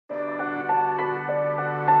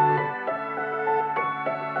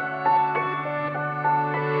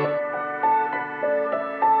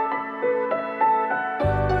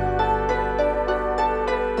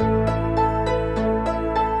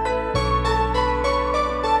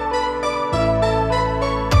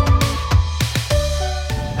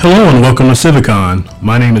Hello and welcome to Civicon.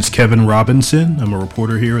 My name is Kevin Robinson. I'm a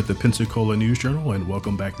reporter here at the Pensacola News Journal, and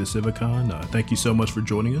welcome back to Civicon. Thank you so much for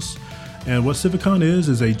joining us. And what Civicon is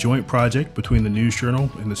a joint project between the News Journal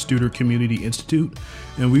and the Studer Community Institute.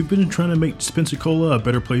 And we've been trying to make Pensacola a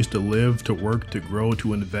better place to live, to work, to grow,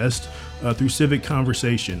 to invest through civic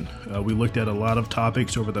conversation. We looked at a lot of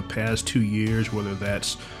topics over the past 2 years, whether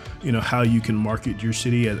that's how you can market your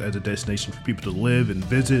city as a destination for people to live and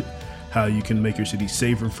visit, how you can make your city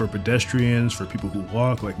safer for pedestrians, for people who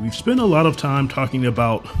walk. Like, we've spent a lot of time talking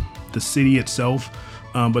about the city itself,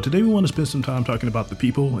 but today we want to spend some time talking about the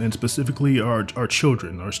people, and specifically our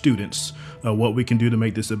children, our students, what we can do to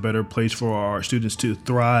make this a better place for our students to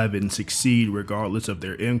thrive and succeed regardless of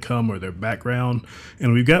their income or their background.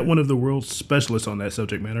 And we've got one of the world's specialists on that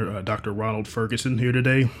subject matter, Dr. Ronald Ferguson, here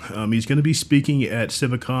today. He's going to be speaking at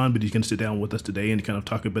Civicon, but he's going to sit down with us today and kind of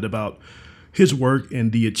talk a bit about his work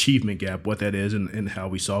and the achievement gap, what that is and how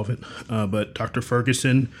we solve it. But Dr.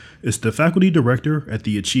 Ferguson is the faculty director at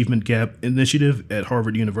the Achievement Gap Initiative at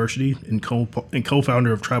Harvard University and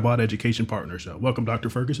co-founder of Tribod Education Partners. Welcome, Dr.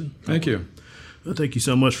 Ferguson. Thank you. Thank you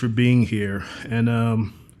so much for being here.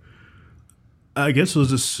 And I guess we'll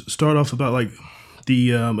just start off about like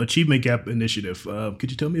the Achievement Gap Initiative.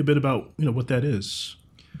 Could you tell me a bit about what that is?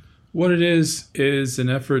 What it is an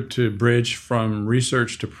effort to bridge from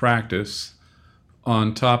research to practice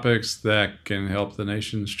on topics that can help the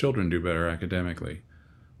nation's children do better academically.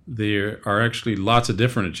 There are actually lots of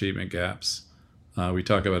different achievement gaps. We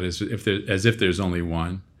talk about it as if there's only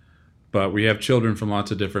one, but we have children from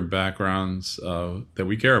lots of different backgrounds that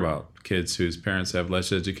we care about. Kids whose parents have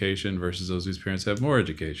less education versus those whose parents have more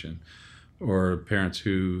education, or parents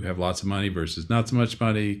who have lots of money versus not so much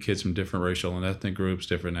money, kids from different racial and ethnic groups,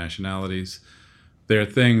 different nationalities. There are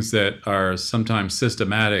things that are sometimes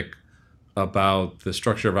systematic about the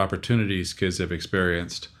structure of opportunities kids have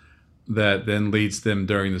experienced that then leads them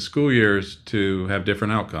during the school years to have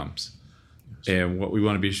different outcomes. Yes. And what we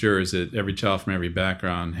want to be sure is that every child from every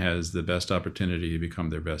background has the best opportunity to become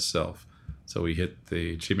their best self. So we hit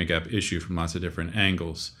the achievement gap issue from lots of different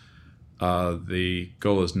angles. The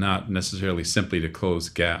goal is not necessarily simply to close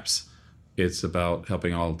gaps. It's about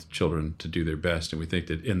helping all children to do their best. And we think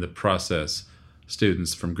that in the process,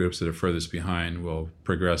 students from groups that are furthest behind will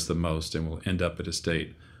progress the most and will end up at a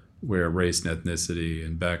state where race and ethnicity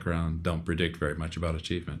and background don't predict very much about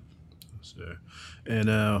achievement. Sure. And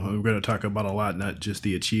we're going to talk about a lot, not just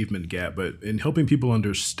the achievement gap, but in helping people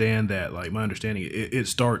understand that. Like, my understanding, it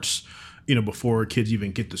starts before kids even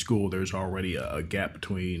get to school. There's already a gap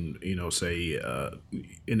between, say,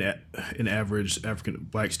 an average African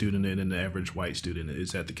black student and an average white student.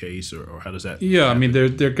 Is that the case, or how does that Yeah, happen? I mean,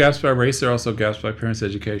 there are gaps by race. There are also gaps by parents'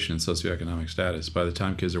 education and socioeconomic status by the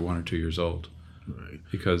time kids are 1 or 2 years old. Right.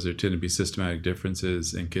 Because there tend to be systematic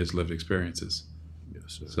differences in kids' lived experiences. Yes,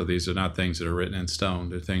 sir. So these are not things that are written in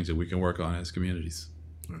stone. They're things that we can work on as communities.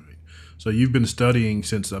 All right. So you've been studying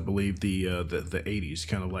since, I believe, the 80s,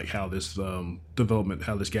 kind of like how this development,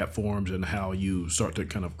 how this gap forms, and how you start to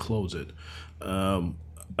kind of close it.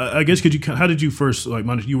 I guess how did you first,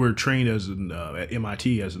 you were trained as at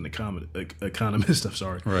MIT as an economist. I'm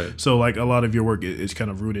sorry. Right. So like a lot of your work is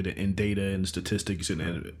kind of rooted in data and statistics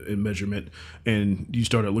and measurement, and you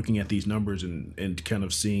started looking at these numbers and kind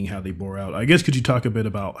of seeing how they bore out. I guess could you talk a bit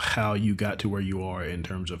about how you got to where you are in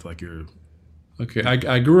terms of like your... Okay,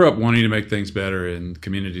 I grew up wanting to make things better in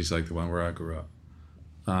communities like the one where I grew up.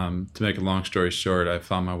 To make a long story short, I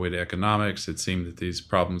found my way to economics. It seemed that these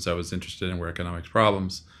problems I was interested in were economics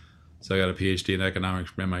problems. So I got a PhD in economics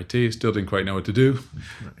from MIT. Still didn't quite know what to do.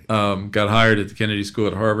 Right. Got hired at the Kennedy School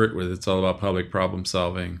at Harvard, where it's all about public problem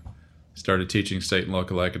solving. Started teaching state and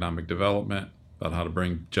local economic development, about how to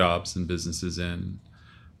bring jobs and businesses in.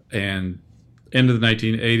 And into the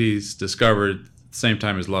 1980s, discovered, at the same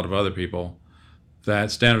time as a lot of other people,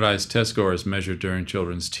 that standardized test scores measured during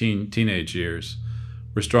children's teenage years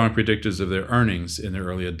were strong predictors of their earnings in their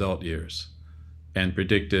early adult years, and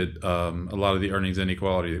predicted a lot of the earnings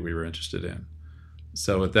inequality that we were interested in.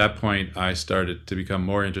 So at that point, I started to become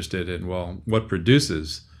more interested in, well, what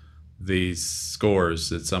produces these scores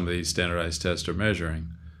that some of these standardized tests are measuring?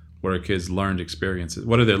 What are kids' learned experiences?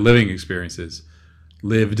 What are their lived experiences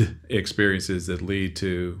that lead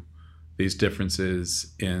to these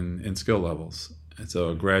differences in skill levels? And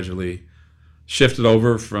so gradually shifted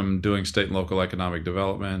over from doing state and local economic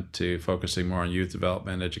development to focusing more on youth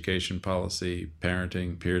development, education policy,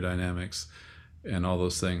 parenting, peer dynamics, and all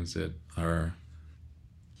those things that are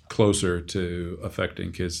closer to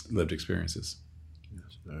affecting kids' lived experiences.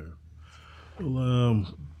 Yes, sir. Well,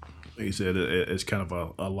 like you said, it's kind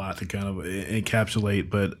of a lot to kind of encapsulate.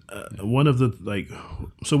 But one of the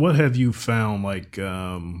so what have you found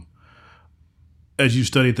as you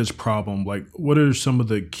studied this problem? Like, what are some of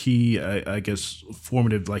the key, I guess,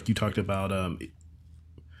 formative, like you talked about?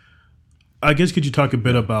 I guess could you talk a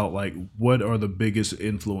bit about what are the biggest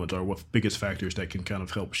influence or what biggest factors that can kind of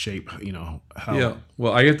help shape how? Yeah.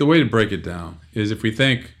 Well, I get the way to break it down is if we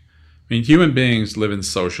think. I mean, human beings live in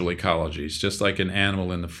social ecologies, just like an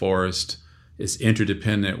animal in the forest is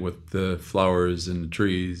interdependent with the flowers and the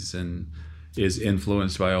trees and is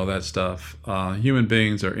influenced by all that stuff. Human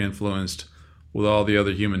beings are influenced with all the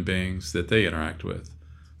other human beings that they interact with.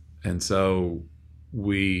 And so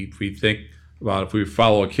we think about if we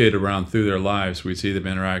follow a kid around through their lives, we see them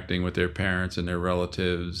interacting with their parents and their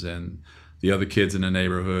relatives and the other kids in the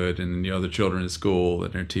neighborhood and the other children at school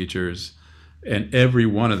and their teachers. And every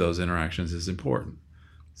one of those interactions is important.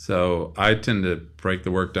 So I tend to break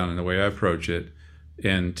the work down in the way I approach it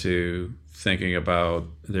into thinking about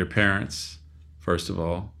their parents, first of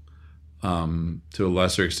all, to a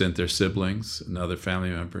lesser extent their siblings and other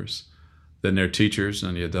family members, then their teachers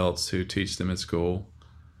and the adults who teach them at school,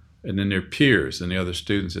 and then their peers and the other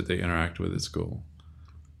students that they interact with at school.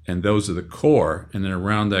 And those are the core. And then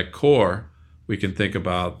around that core, we can think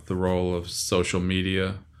about the role of social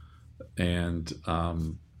media and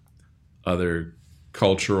other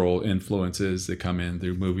cultural influences that come in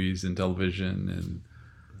through movies and television and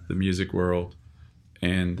the music world.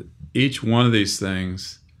 And each one of these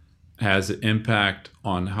things has an impact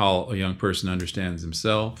on how a young person understands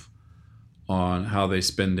himself, on how they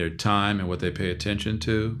spend their time and what they pay attention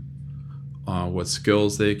to, on what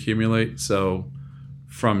skills they accumulate. So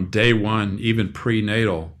from day one, even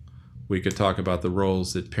prenatal, we could talk about the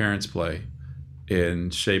roles that parents play in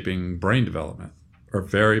shaping brain development, or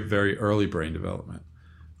very, very early brain development,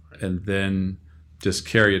 and then just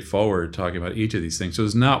carry it forward talking about each of these things. So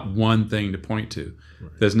there's not one thing to point to.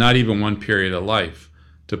 Right. There's not even one period of life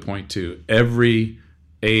to point to. Every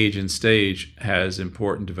age and stage has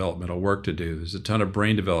important developmental work to do. There's a ton of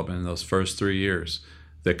brain development in those first 3 years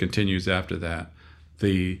that continues after that.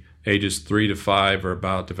 The ages 3 to 5 are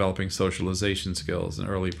about developing socialization skills and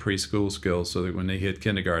early preschool skills so that when they hit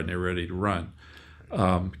kindergarten, they're ready to run.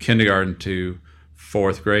 Kindergarten to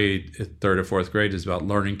fourth grade, third or fourth grade is about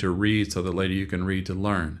learning to read so that later you can read to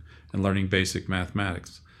learn and learning basic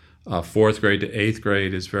mathematics. Fourth grade to eighth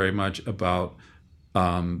grade is very much about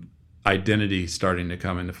identity starting to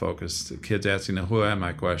come into focus. The kids asking the who am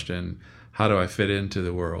I question, how do I fit into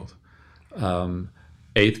the world?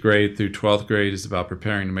 Eighth grade through 12th grade is about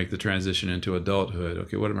preparing to make the transition into adulthood.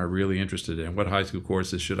 Okay, what am I really interested in? What high school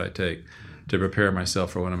courses should I take to prepare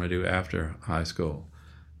myself for what I'm going to do after high school?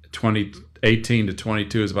 18 to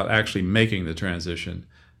 22 is about actually making the transition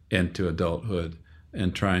into adulthood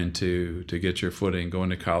and trying to get your footing, going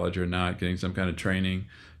to college or not, getting some kind of training,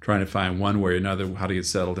 trying to find one way or another how to get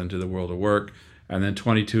settled into the world of work. And then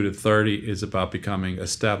 22 to 30 is about becoming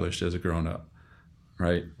established as a grown-up,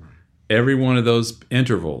 right? Every one of those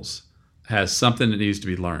intervals has something that needs to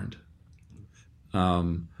be learned,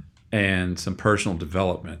 and some personal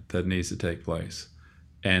development that needs to take place.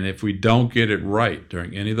 And if we don't get it right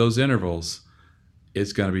during any of those intervals,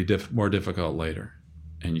 it's going to be more difficult later.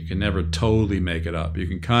 And you can never totally make it up. You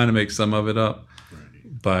can kind of make some of it up,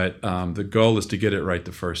 right. But the goal is to get it right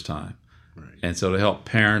the first time. Right. And so to help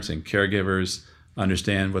parents and caregivers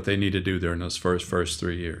understand what they need to do during those first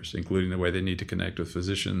 3 years, including the way they need to connect with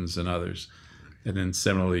physicians and others. And then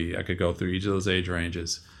similarly, I could go through each of those age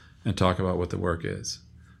ranges and talk about what the work is.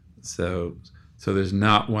 So there's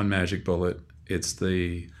not one magic bullet. It's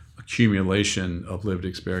the accumulation of lived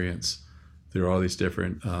experience through all these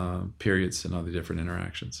different periods and all the different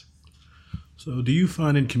interactions. So do you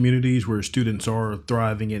find in communities where students are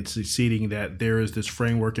thriving and succeeding that there is this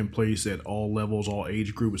framework in place at all levels, all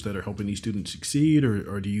age groups that are helping these students succeed?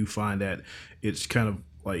 Or do you find that it's kind of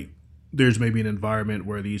like there's maybe an environment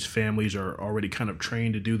where these families are already kind of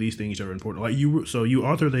trained to do these things that are important? Like you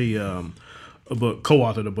authored a book,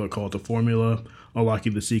 co-authored a book called The Formula,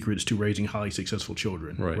 Unlocking the Secrets to Raising Highly Successful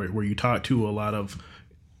Children, right. where you talk to a lot of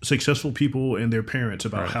successful people and their parents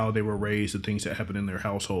about right. how they were raised and things that happened in their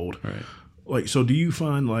household. Right. Like, so do you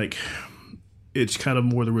find like it's kind of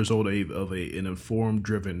more the result of an informed,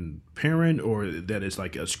 driven parent, or that it's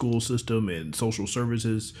like a school system and social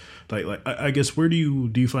services? Like I guess where do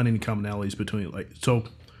you find any commonalities between like so?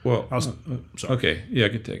 Well, okay, yeah, I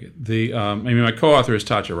can take it. My co-author is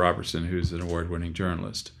Tatcha Robertson, who's an award-winning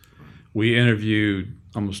journalist. We interviewed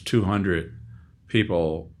almost 200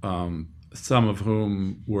 people, some of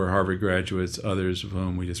whom were Harvard graduates, others of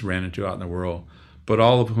whom we just ran into out in the world, but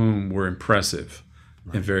all of whom were impressive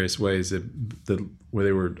in various ways where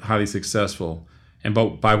they were highly successful. And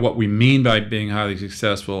by what we mean by being highly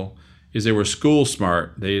successful is they were school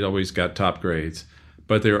smart. They always got top grades,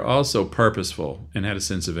 but they were also purposeful and had a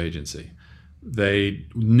sense of agency. They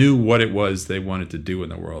knew what it was they wanted to do in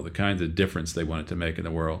the world, the kinds of difference they wanted to make in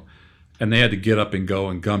the world. And they had to get up and go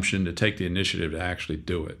and gumption to take the initiative to actually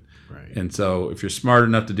do it. Right. And so if you're smart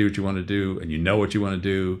enough to do what you want to do and you know what you want to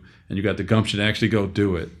do and you got the gumption to actually go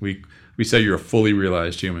do it, we say you're a fully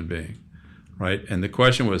realized human being, right? And the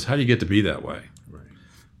question was, how do you get to be that way? Right.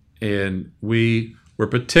 And we were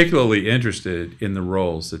particularly interested in the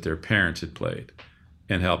roles that their parents had played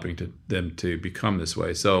in helping them to become this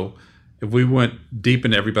way. So if we went deep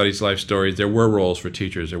into everybody's life stories, there were roles for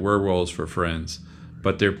teachers, there were roles for friends,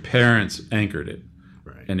 but their parents anchored it.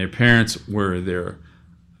 Right. And their parents were their,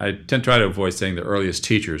 I tend to try to avoid saying the earliest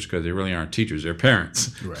teachers because they really aren't teachers, they're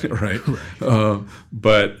parents, right? Right.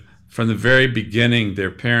 But from the very beginning,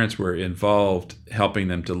 their parents were involved helping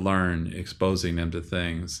them to learn, exposing them to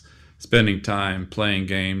things, spending time playing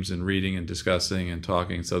games and reading and discussing and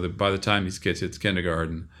talking, so that by the time these kids hit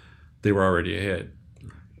kindergarten, they were already ahead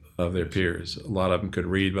of their peers. A lot of them could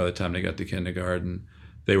read by the time they got to kindergarten.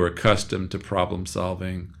 They were accustomed to problem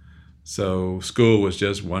solving. So school was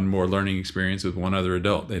just one more learning experience with one other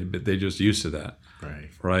adult. They just used to that,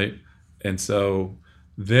 right? And so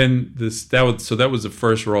then that was the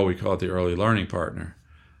first role. We call it the early learning partner.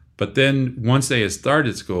 But then once they had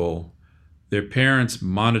started school, their parents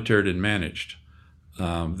monitored and managed.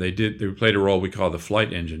 They played a role we call the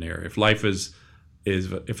flight engineer. If life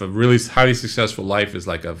if a really highly successful life is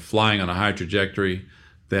like a flying on a high trajectory,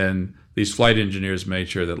 then these flight engineers made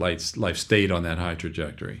sure that life stayed on that high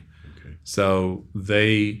trajectory. Okay. So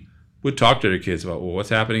they would talk to their kids about, well, what's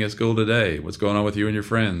happening at school today? What's going on with you and your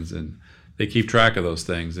friends? And they keep track of those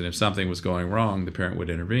things. And if something was going wrong, the parent would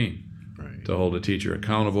intervene to hold a teacher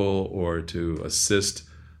accountable or to assist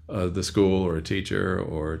the school or a teacher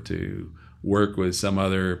or to work with some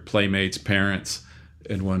other playmates' parents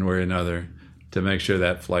in one way or another to make sure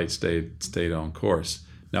that flight stayed on course.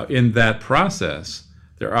 Now, in that process,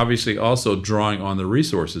 they're obviously also drawing on the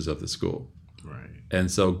resources of the school. Right. And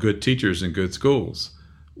so good teachers and good schools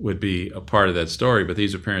would be a part of that story, but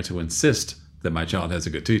these are parents who insist that my child has a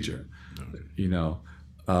good teacher,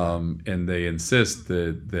 and they insist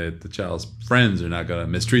that the child's friends are not going to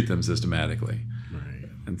mistreat them systematically. Right.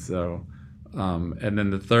 And so, and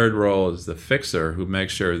then the third role is the fixer, who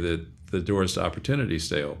makes sure that the doors to opportunity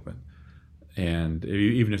stay open. And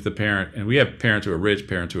even if the parent, and we have parents who are rich,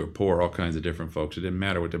 parents who are poor, all kinds of different folks. It didn't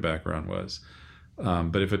matter what their background was.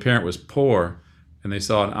 But if a parent was poor and they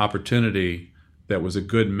saw an opportunity that was a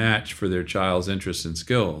good match for their child's interests and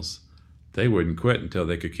skills, they wouldn't quit until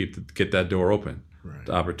they could get that door open. Right.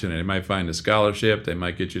 The opportunity. They might find a scholarship. They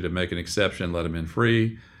might get you to make an exception, let them in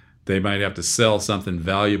free. They might have to sell something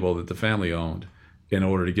valuable that the family owned in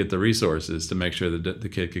order to get the resources to make sure that the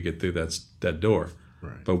kid could get through that door.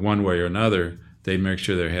 Right. But one way or another, they make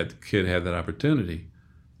sure the kid had that opportunity.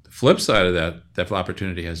 The flip side of that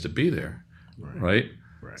opportunity has to be there, right?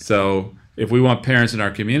 So if we want parents in our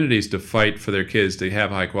communities to fight for their kids to have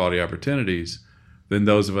high-quality opportunities, then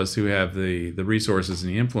those of us who have the resources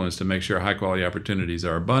and the influence to make sure high-quality opportunities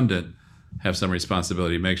are abundant have some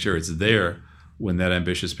responsibility to make sure it's there when that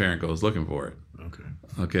ambitious parent goes looking for it.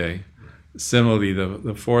 Okay. Similarly,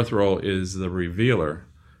 the fourth role is the revealer.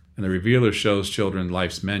 And the revealer shows children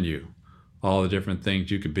life's menu, all the different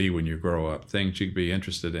things you could be when you grow up, things you could be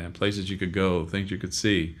interested in, places you could go, things you could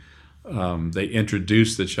see. They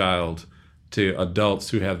introduce the child to adults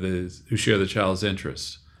who share the child's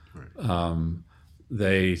interests. Right.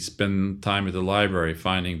 They spend time at the library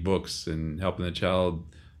finding books and helping the child,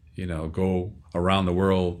 go around the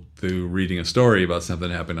world through reading a story about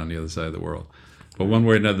something happening on the other side of the world. But one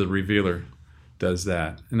way or another, the revealer does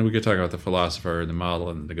that. And then we could talk about the philosopher and the model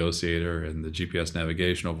and the negotiator and the GPS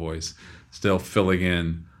navigational voice, still filling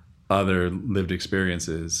in other lived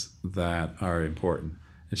experiences that are important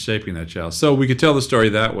and shaping that child. So we could tell the story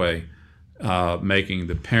that way, making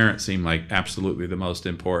the parent seem like absolutely the most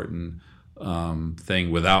important thing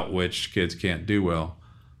without which kids can't do well.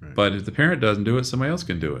 Right. But if the parent doesn't do it, somebody else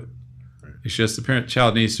can do it. Right. It's just the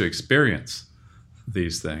child needs to experience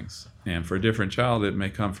these things. And for a different child, it may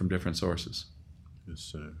come from different sources. Yes,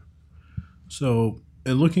 sir. So,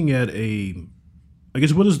 in looking at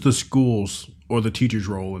what is the school's or the teacher's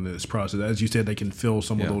role in this process? As you said, they can fill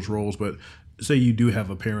some of those roles, but say you do have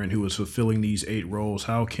a parent who is fulfilling these 8 roles,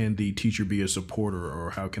 how can the teacher be a supporter,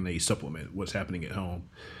 or how can they supplement what's happening at home?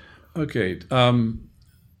 Okay.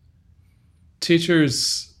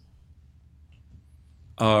 Teachers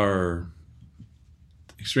are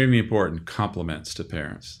extremely important complements to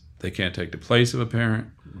parents. They can't take the place of a parent,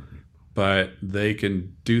 but they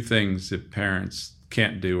can do things that parents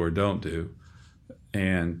can't do or don't do.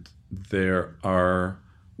 And there are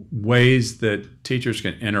ways that teachers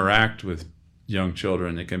can interact with young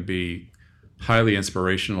children that can be highly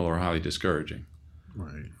inspirational or highly discouraging.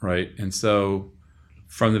 Right. And so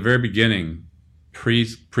from the very beginning,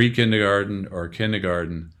 pre-kindergarten or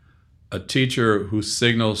kindergarten, a teacher who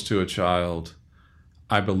signals to a child,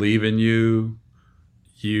 I believe in you,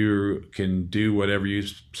 you can do whatever you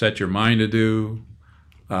set your mind to do,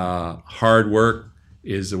 hard work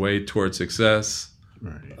is the way toward success,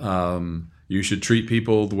 you should treat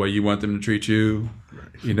people the way you want them to treat you,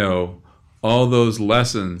 all those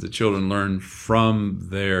lessons that children learn from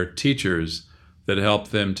their teachers that help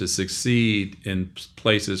them to succeed in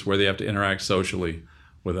places where they have to interact socially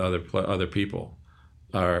with other people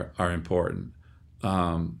are important.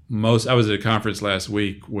 I was at a conference last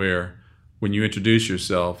week where when you introduce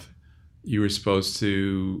yourself, you were supposed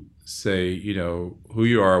to say, who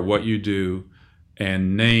you are, what you do,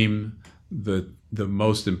 and name the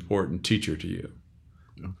most important teacher to you.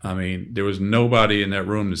 Okay. I mean, there was nobody in that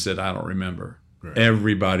room that said, I don't remember. Right.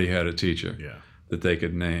 Everybody had a teacher that they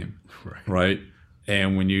could name, right?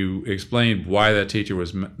 And when you explained why that teacher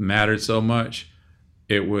mattered so much,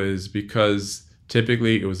 it was because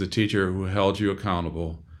typically it was a teacher who held you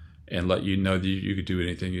accountable and let you know that you could do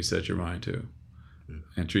anything you set your mind to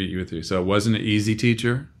and treat you with you. So it wasn't an easy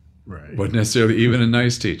teacher, wasn't necessarily even a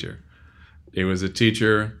nice teacher. It was a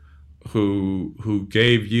teacher who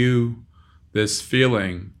gave you this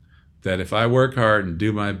feeling that if I work hard and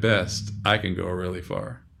do my best, I can go really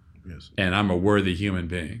far. Yes. And I'm a worthy human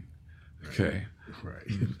being. Okay.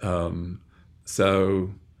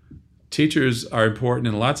 So teachers are important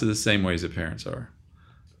in lots of the same ways that parents are.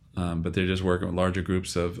 But they're just working with larger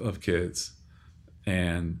groups of kids.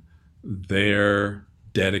 And their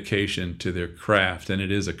dedication to their craft, and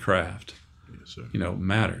it is a craft,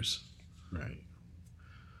 matters. Right.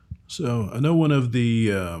 So I know one of the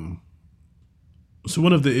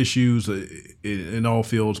issues in all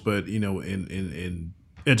fields, but in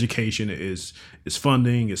education is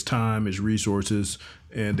funding, is time, is resources,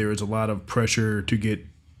 and there is a lot of pressure to get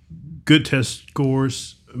good test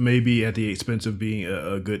scores, maybe at the expense of being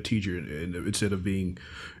a good teacher, and instead of being,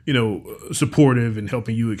 supportive and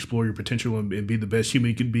helping you explore your potential and be the best human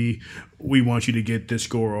you can be. We want you to get this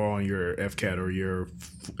score on your FCAT or your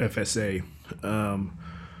FSA.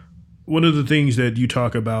 One of the things that you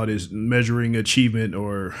talk about is measuring achievement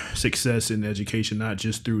or success in education, not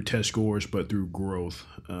just through test scores, but through growth.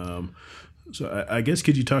 So I guess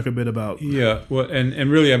could you talk a bit about... Yeah, well, and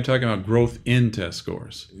really I'm talking about growth in test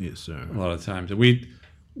scores. Yes, sir. A lot of times.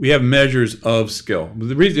 We have measures of skill.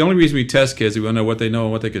 The only reason we test kids is we want to know what they know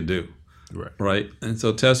and what they could do. Right? And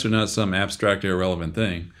so tests are not some abstract, irrelevant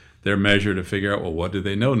thing. They're measured to figure out, well, what do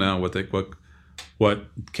they know now? What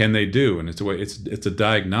can they do? And it's a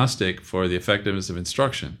diagnostic for the effectiveness of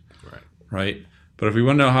instruction, right? But if we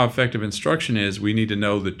want to know how effective instruction is, we need to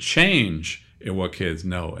know the change in what kids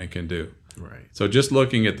know and can do. Right. So just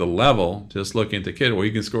looking at the level, just looking at the kid, well,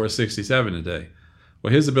 he can score a 67 today.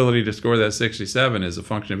 Well, his ability to score that 67 is a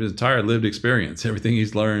function of his entire lived experience, everything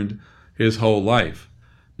he's learned his whole life.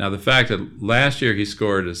 Now, the fact that last year he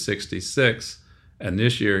scored a 66 and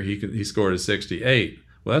this year he scored a 68,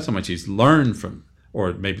 well, that's how much he's learned from,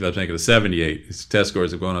 or maybe let's make it a 78. His test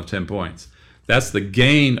scores have gone up 10 points. That's the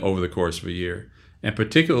gain over the course of a year. And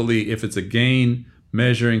particularly if it's a gain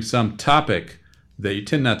measuring some topic that you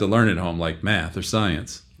tend not to learn at home, like math or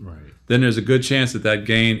science, then there's a good chance that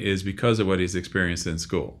gain is because of what he's experienced in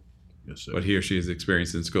school, what he or she has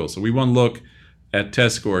experienced in school. So we want to look at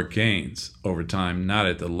test score gains over time, not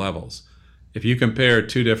at the levels. If you compare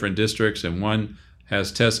two different districts and one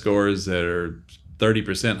has test scores that are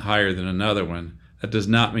 30% higher than another one, that does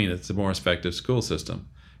not mean it's a more effective school system.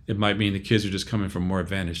 It might mean the kids are just coming from more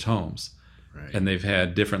advantaged homes, and they've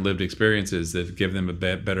had different lived experiences that give them a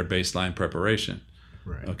better baseline preparation.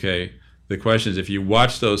 Okay. The question is, if you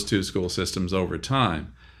watch those two school systems over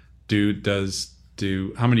time,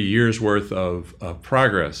 how many years worth of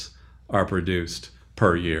progress are produced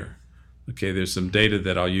per year? Okay, there's some data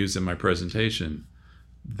that I'll use in my presentation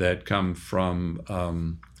that come from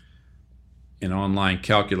an online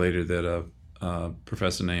calculator that a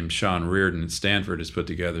professor named Sean Reardon at Stanford has put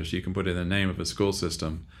together. So you can put in the name of a school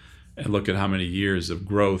system and look at how many years of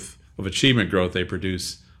growth, of achievement growth they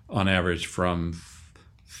produce on average from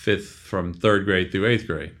third grade through eighth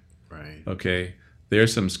grade. Okay, there are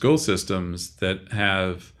some school systems that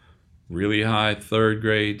have really high third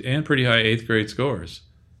grade and pretty high eighth grade scores,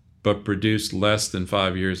 but produce less than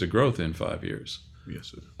 5 years of growth in 5 years. Yes,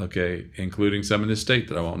 sir. Okay, including some in the state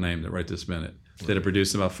that I won't name right this minute, that have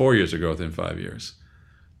produced about 4 years of growth in 5 years.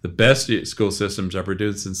 The best school systems are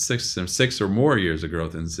producing six or more years of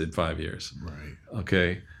growth in 5 years. Right.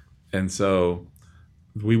 Okay, and so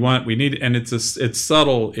we need, and it's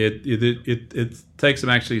subtle. It takes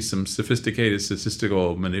some sophisticated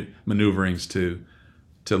statistical maneuverings to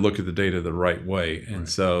look at the data the right way, and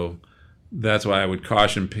so that's why I would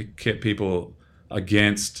caution people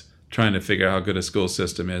against trying to figure out how good a school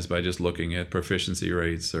system is by just looking at proficiency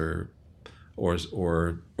rates or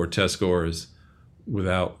test scores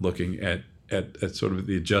without looking at sort of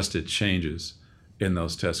the adjusted changes in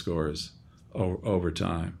those test scores over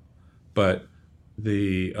time. But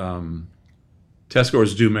the test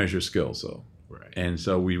scores do measure skills, though, right. And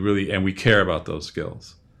so we care about those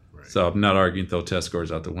skills. Right. So I'm not arguing throw test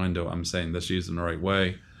scores out the window. I'm saying let's use them the right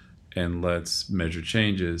way, and let's measure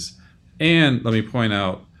changes. And let me point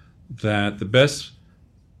out that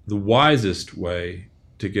the wisest way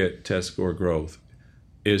to get test score growth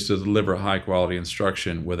is to deliver high quality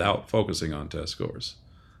instruction without focusing on test scores.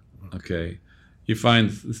 Okay. You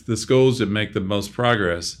find the schools that make the most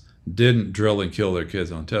progress didn't drill and kill their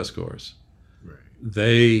kids on test scores. Right.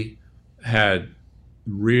 They had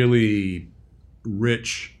really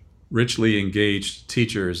richly engaged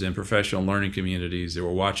teachers in professional learning communities that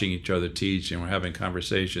were watching each other teach and were having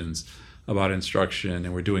conversations about instruction,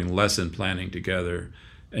 and we're doing lesson planning together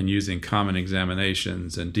and using common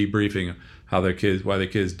examinations and debriefing why their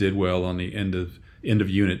kids did well on the end of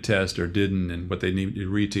unit test or didn't, and what they need to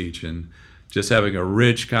reteach, and just having a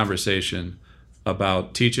rich conversation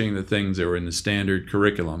about teaching the things that were in the standard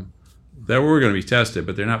curriculum that were going to be tested,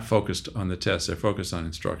 but they're not focused on the test. They're focused on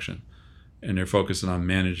instruction, and they're focused on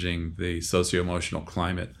managing the socio-emotional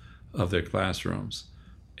climate of their classrooms.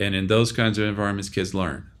 And in those kinds of environments, kids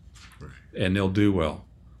learn, and they'll do well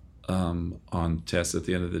on tests at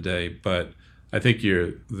the end of the day. But I think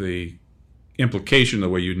the implication of the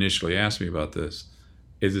way you initially asked me about this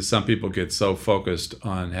is that some people get so focused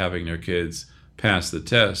on having their kids pass the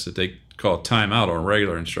test that they call time out on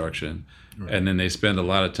regular instruction, and then they spend a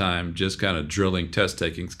lot of time just kind of drilling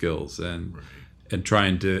test-taking skills and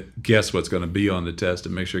trying to guess what's going to be on the test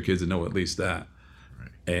and make sure kids know at least that.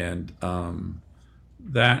 And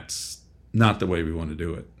that's not the way we want to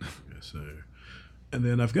do it. Yes, sir. And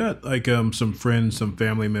then I've got some friends, some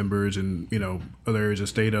family members, and other areas of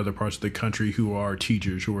state, other parts of the country who are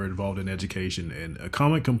teachers who are involved in education. And a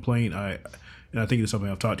common complaint I think it's something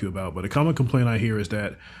I've talked to you about, but a common complaint I hear is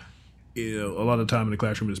that a lot of time in the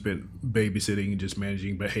classroom is spent babysitting and just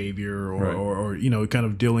managing behavior or kind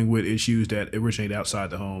of dealing with issues that originate outside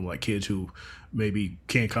the home, like kids who maybe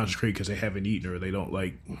can't concentrate because they haven't eaten or they don't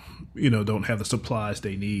don't have the supplies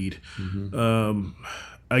they need. Mm-hmm.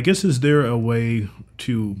 I guess, is there a way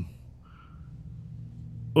to?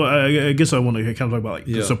 Well, I guess I want to kind of talk about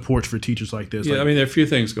the supports for teachers like this. Yeah, I mean, there are a few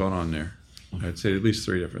things going on there. I'd say at least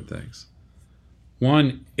 3 different things.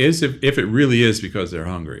 One is if it really is because they're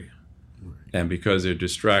hungry and because they're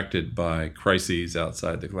distracted by crises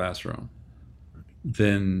outside the classroom,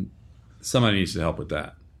 then somebody needs to help with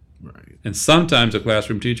that. Right. And sometimes a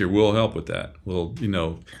classroom teacher will help with that. Will,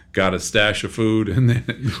 got a stash of food in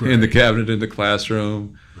the cabinet in the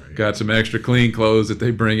classroom, got some extra clean clothes that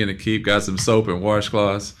they bring in and keep, got some soap and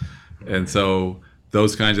washcloths. And so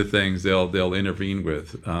those kinds of things they'll intervene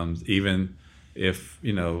with. Even if,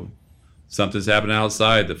 something's happening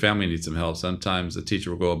outside, the family needs some help. Sometimes the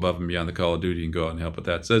teacher will go above and beyond the call of duty and go out and help with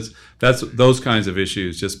that. So that's those kinds of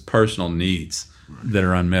issues, just personal needs that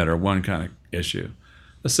are unmet, are one kind of issue.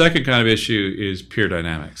 The second kind of issue is peer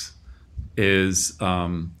dynamics, is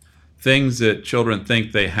things that children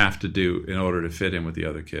think they have to do in order to fit in with the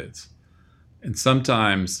other kids. And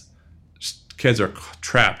sometimes kids are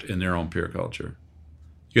trapped in their own peer culture.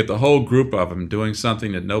 You get the whole group of them doing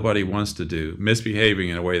something that nobody wants to do, misbehaving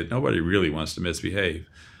in a way that nobody really wants to misbehave.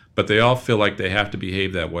 But they all feel like they have to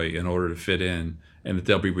behave that way in order to fit in, and that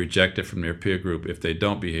they'll be rejected from their peer group if they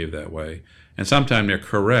don't behave that way. And sometimes they're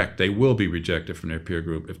correct. They will be rejected from their peer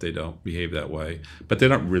group if they don't behave that way. But they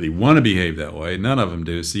don't really want to behave that way. None of them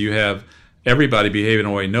do. So you have everybody behaving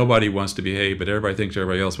in a way nobody wants to behave, but everybody thinks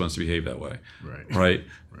everybody else wants to behave that way. Right?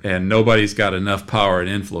 And nobody's got enough power and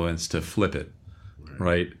influence to flip it.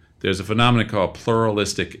 Right? There's a phenomenon called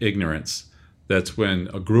pluralistic ignorance. That's when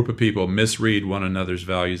a group of people misread one another's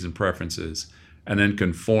values and preferences and then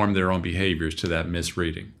conform their own behaviors to that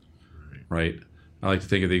misreading. Right? I like to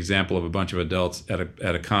think of the example of a bunch of adults at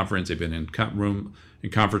a conference. They've been in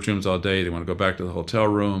conference rooms all day. They want to go back to the hotel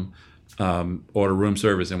room, order room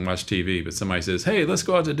service, and watch TV. But somebody says, "Hey, let's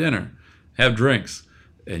go out to dinner, have drinks."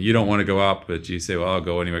 And you don't want to go out, but you say, well, I'll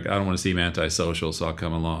go anyway. I don't want to seem antisocial, so I'll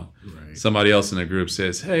come along. Right. Somebody else in the group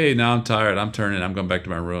says, hey, now I'm tired. I'm going back to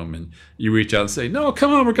my room. And you reach out and say, no,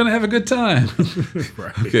 come on, we're going to have a good time.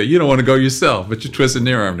 Right. Okay, you don't want to go yourself, but you're twisting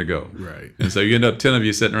their arm to go. Right. And so you end up 10 of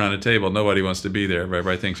you sitting around a table. Nobody wants to be there.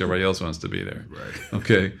 Everybody thinks everybody else wants to be there. Right.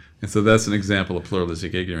 Okay, and so that's an example of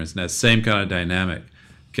pluralistic ignorance. And that same kind of dynamic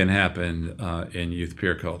can happen in youth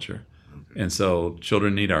peer culture. Okay. And so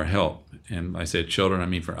children need our help. And I say children, I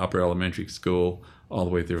mean from upper elementary school all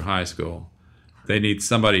the way through high school. They need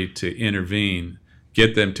somebody to intervene,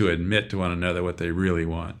 get them to admit to one another what they really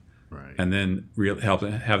want. Right. And then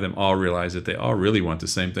have them all realize that they all really want the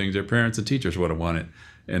same things their parents and teachers would have wanted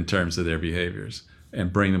in terms of their behaviors,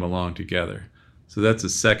 and bring them along together. So that's the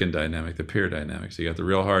second dynamic, the peer dynamic. So you got the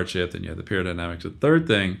real hardship, then you have the peer dynamics. The third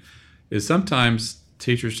thing is sometimes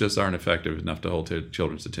teachers just aren't effective enough to hold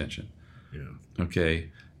children's attention. Yeah. Okay.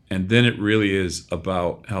 And then it really is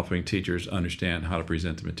about helping teachers understand how to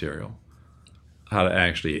present the material, how to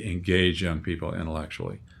actually engage young people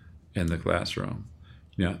intellectually in the classroom.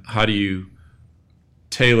 How do you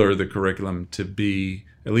tailor the curriculum to be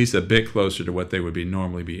at least a bit closer to what they would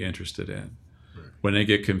normally be interested in? Right. When they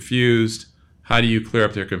get confused, how do you clear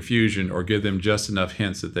up their confusion or give them just enough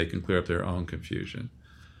hints that they can clear up their own confusion?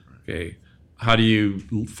 Right. Okay. How do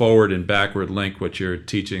you forward and backward link what you're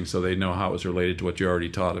teaching so they know how it was related to what you already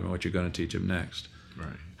taught them and what you're going to teach them next?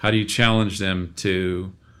 Right. How do you challenge them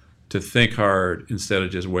to think hard instead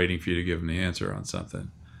of just waiting for you to give them the answer on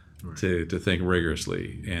something? Right. To think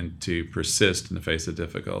rigorously and to persist in the face of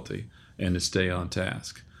difficulty and to stay on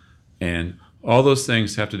task. And all those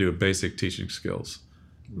things have to do with basic teaching skills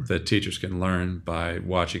that teachers can learn by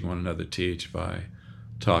watching one another teach, by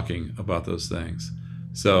talking about those things.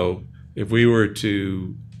 So if we were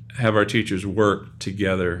to have our teachers work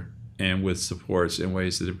together and with supports in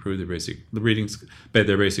ways that improve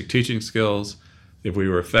their basic teaching skills, if we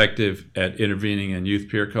were effective at intervening in youth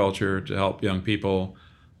peer culture to help young people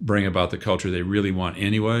bring about the culture they really want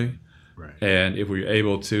anyway, right. And if we were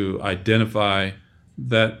able to identify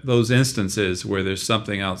those instances where there's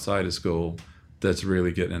something outside of school that's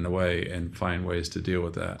really getting in the way and find ways to deal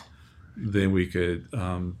with that, then we could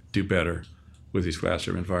do better with these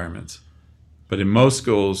classroom environments. But in most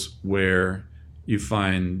schools where you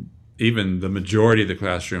find even the majority of the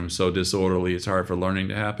classroom so disorderly it's hard for learning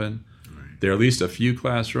to happen, right. There are at least a few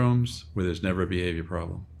classrooms where there's never a behavior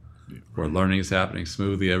problem, right. Where learning is happening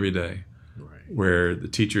smoothly every day, right. Where the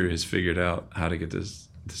teacher has figured out how to get this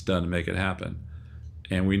done to make it happen.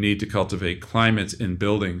 And we need to cultivate climates in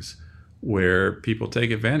buildings where people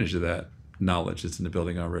take advantage of that knowledge that's in the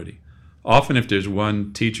building already. Often if there's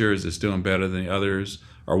one teacher that's doing better than the others,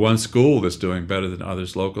 or one school that's doing better than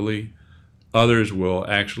others locally, others will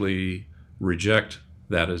actually reject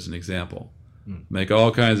that as an example. Make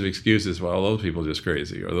all kinds of excuses. Well, those people are just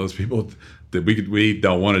crazy, or those people that we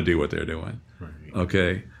don't want to do what they're doing. Right.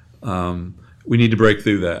 Okay, we need to break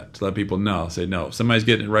through that to let people know. Say no. If somebody's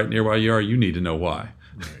getting it right near where you are, you need to know why,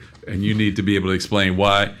 right. And you need to be able to explain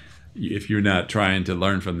why. If you're not trying to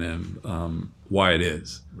learn from them, why it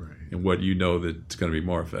is, right. And what you know that's going to be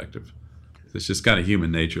more effective. It's just kind of human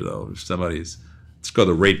nature, though. If it's called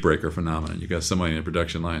the rate breaker phenomenon. You got somebody in the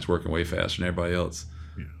production line that's working way faster than everybody else.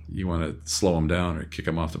 Yeah. You want to slow them down or kick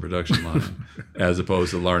them off the production line, as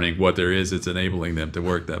opposed to learning what there is that's enabling them to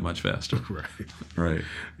work that much faster. Right. Right.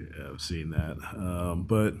 Yeah, I've seen that.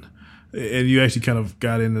 And you actually kind of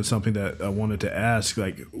got into something that I wanted to ask,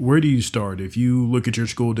 like, where do you start? If you look at your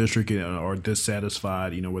school district and are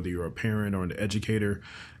dissatisfied, whether you're a parent or an educator,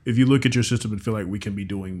 if you look at your system and feel like we can be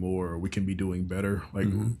doing more or we can be doing better, like,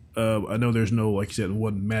 I know there's no, like you said,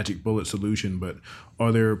 one magic bullet solution, but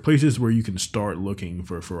are there places where you can start looking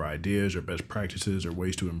for ideas or best practices or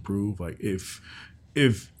ways to improve? Like, if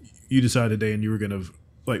you decide today and you were going to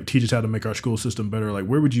like teach us how to make our school system better, like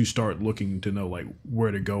where would you start looking to know like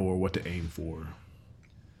where to go or what to aim for?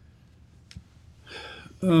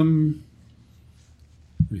 Let me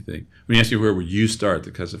think. Let me ask you, where would you start?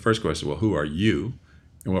 Because the first question, well, who are you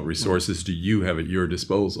and what resources do you have at your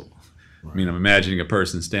disposal? Right. I mean, I'm imagining a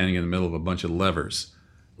person standing in the middle of a bunch of levers.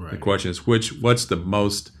 Right. The question is, what's the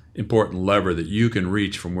most important lever that you can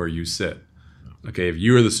reach from where you sit? Okay, if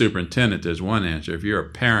you're the superintendent, there's one answer. If you're a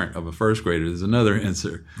parent of a first grader, there's another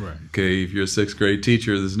answer. Right. Okay, if you're a sixth grade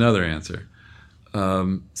teacher, there's another answer.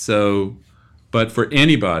 But for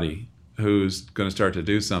anybody who's going to start to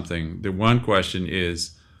do something, the one question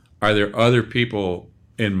is, are there other people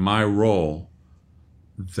in my role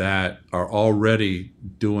that are already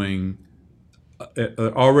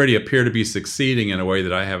appear to be succeeding in a way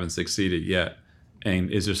that I haven't succeeded yet? And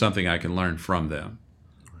is there something I can learn from them?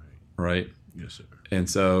 Right? Yes, sir. And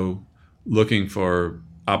so looking for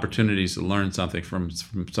opportunities to learn something from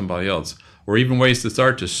somebody else, or even ways to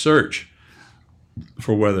start to search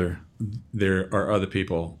for whether there are other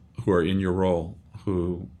people who are in your role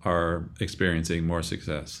who are experiencing more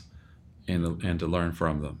success, and to learn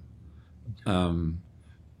from them.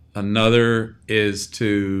 Another is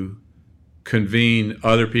to convene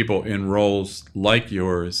other people in roles like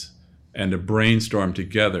yours and to brainstorm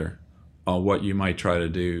together on what you might try to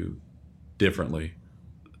do differently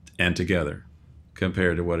and together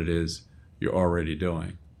compared to what it is you're already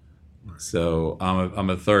doing. So I'm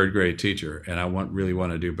a third grade teacher, and I really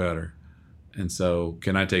want to do better. And so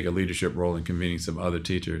can I take a leadership role in convening some other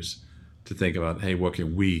teachers to think about, hey, what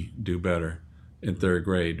can we do better in third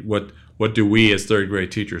grade? What do we as third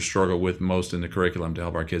grade teachers struggle with most in the curriculum to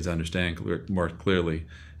help our kids understand more clearly?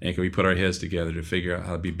 And can we put our heads together to figure out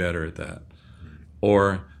how to be better at that?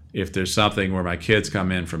 Or if there's something where my kids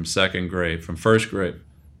come in from second grade, from first grade,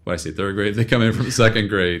 well, I say third grade, they come in from second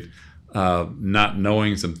grade, not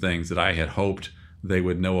knowing some things that I had hoped they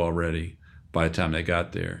would know already by the time they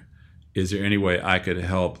got there. Is there any way I could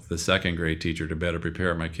help the second grade teacher to better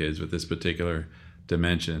prepare my kids with this particular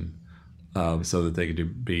dimension so that they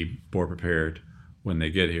could be more prepared when they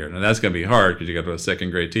get here? Now, that's going to be hard because you got to a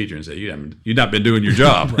second grade teacher and say, you've not been doing your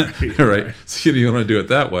job, right? So you don't want to do it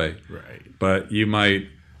that way. Right. But you might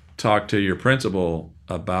talk to your principal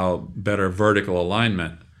about better vertical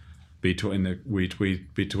alignment between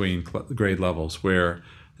grade levels, where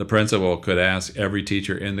the principal could ask every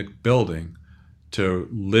teacher in the building to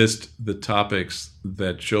list the topics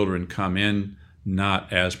that children come in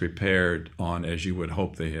not as prepared on as you would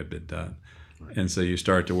hope they had been done. Right. And so you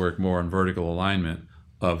start to work more on vertical alignment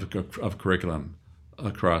of curriculum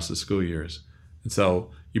across the school years. And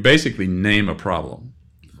so you basically name a problem,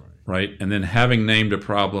 right? And then having named a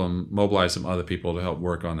problem, mobilize some other people to help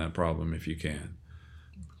work on that problem if you can.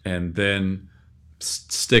 And then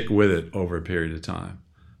stick with it over a period of time.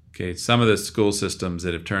 Okay, some of the school systems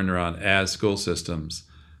that have turned around as school systems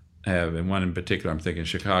have, and one in particular, I'm thinking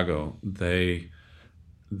Chicago, they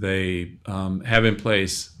have in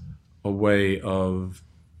place a way of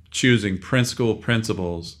choosing school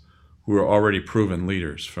principals who are already proven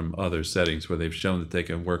leaders from other settings where they've shown that they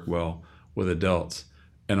can work well with adults.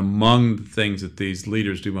 And among the things that these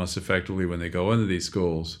leaders do most effectively when they go into these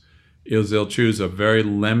schools is they'll choose a very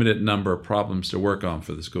limited number of problems to work on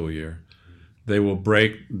for the school year. They will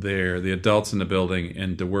break the adults in the building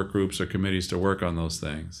into work groups or committees to work on those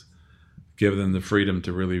things. Give them the freedom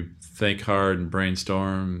to really think hard and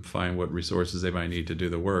brainstorm, find what resources they might need to do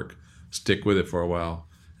the work, stick with it for a while,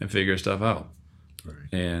 and figure stuff out.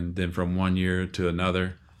 Right. And then from one year to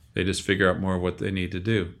another, they just figure out more of what they need to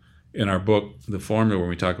do. In our book, The Formula, when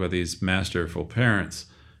we talk about these masterful parents,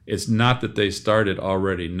 it's not that they started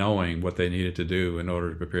already knowing what they needed to do in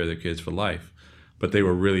order to prepare their kids for life, but they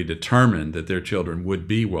were really determined that their children would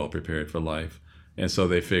be well prepared for life, and so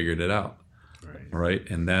they figured it out, right?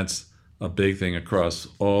 And that's a big thing across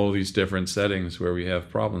all these different settings where we have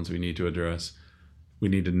problems we need to address. We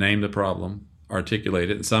need to name the problem,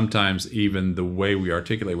 articulate it, and sometimes even the way we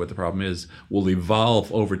articulate what the problem is will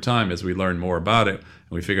evolve over time as we learn more about it,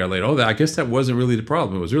 and we figure out later, I guess that wasn't really the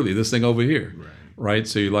problem. It was really this thing over here, right?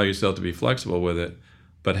 So you allow yourself to be flexible with it,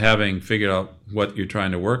 but having figured out what you're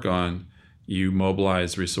trying to work on, you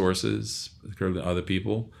mobilize resources, other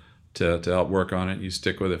people, to help work on it. You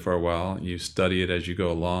stick with it for a while. You study it as you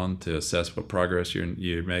go along to assess what progress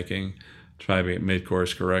you're making, try to make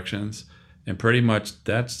mid-course corrections. And pretty much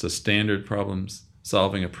that's the standard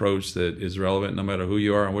problem-solving approach that is relevant no matter who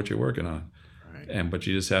you are and what you're working on. Right. But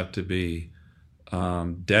you just have to be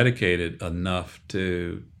dedicated enough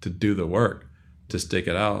to do the work, to stick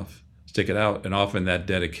it out. And often that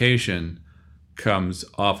dedication comes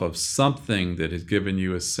off of something that has given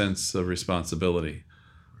you a sense of responsibility,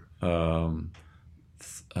 a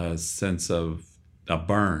sense of a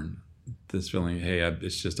burn, this feeling, hey,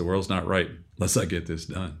 it's just the world's not right unless I get this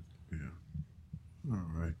done. Yeah. All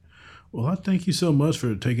right. Well, I thank you so much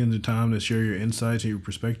for taking the time to share your insights and your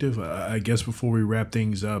perspective. I guess before we wrap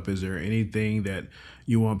things up, is there anything that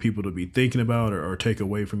you want people to be thinking about or take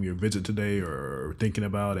away from your visit today or thinking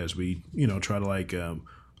about as we, try to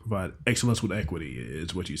provide excellence with equity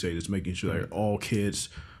is what you say. Just making sure that all kids,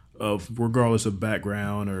 regardless of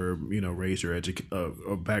background or race or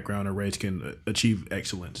background or race, can achieve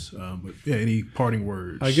excellence. But yeah, any parting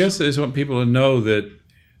words? I guess I just want people to know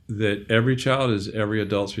that every child is every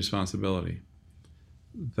adult's responsibility.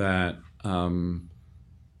 That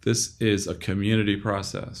this is a community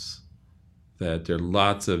process. That there are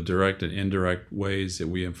lots of direct and indirect ways that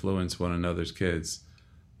we influence one another's kids.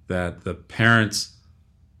 That the parents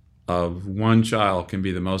of one child can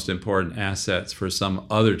be the most important assets for some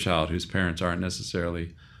other child whose parents aren't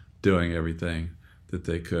necessarily doing everything that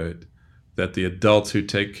they could. That the adults who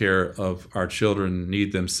take care of our children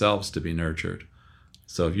need themselves to be nurtured.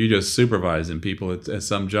 So if you just supervising people at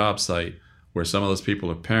some job site where some of those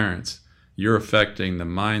people are parents, you're affecting the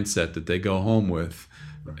mindset that they go home with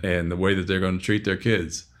and the way that they're going to treat their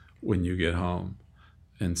kids when you get home.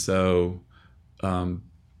 And so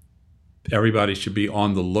everybody should be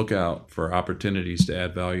on the lookout for opportunities to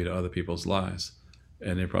add value to other people's lives.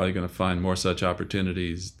 And they're probably going to find more such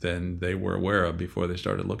opportunities than they were aware of before they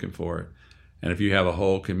started looking for it. And if you have a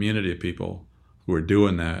whole community of people who are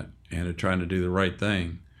doing that and are trying to do the right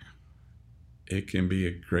thing, it can be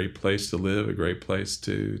a great place to live, a great place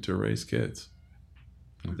to raise kids.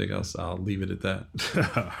 I think I'll leave it at that.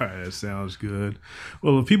 All right, that sounds good.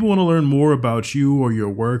 Well, if people want to learn more about you or your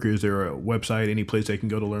work, is there a website, any place they can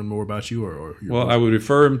go to learn more about you? Or your Well, work? I would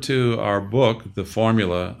refer them to our book, The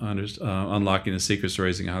Formula, Unlocking the Secrets to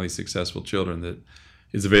Raising Highly Successful Children, that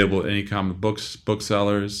is available at any comic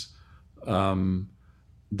booksellers.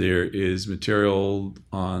 There is material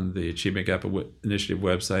on the Achievement Gap Initiative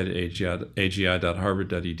website at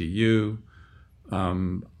agi.harvard.edu.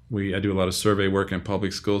 I do a lot of survey work in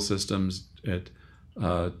public school systems at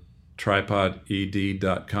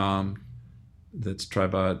tripoded.com. That's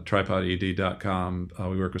tripoded.com.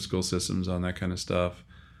 We work with school systems on that kind of stuff.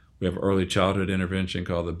 We have early childhood intervention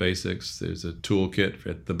called The Basics. There's a toolkit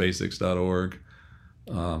at thebasics.org.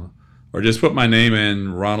 Or just put my name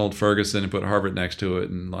in, Ronald Ferguson, and put Harvard next to it,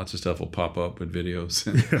 and lots of stuff will pop up with videos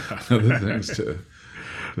and other things to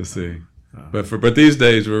see. But these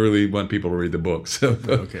days we really want people to read the book. So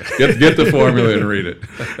Okay. get the formula and read it.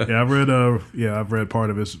 Yeah, I've read part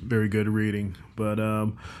of it. It's very good reading. But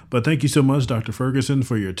thank you so much, Dr. Ferguson,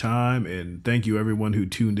 for your time, and thank you everyone who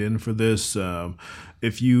tuned in for this.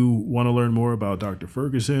 If you want to learn more about Dr.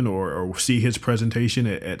 Ferguson or see his presentation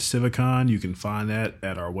at Civicon, you can find that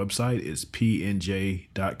at our website. It's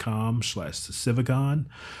pnj.com/Civicon.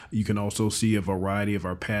 You can also see a variety of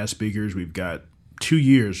our past speakers. We've got 2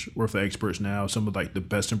 years worth of experts now, some of like the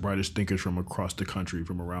best and brightest thinkers from across the country,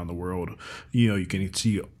 from around the world. You can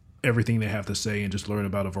see everything they have to say and just learn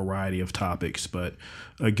about a variety of topics. But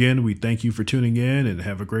again, we thank you for tuning in and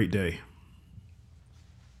have a great day.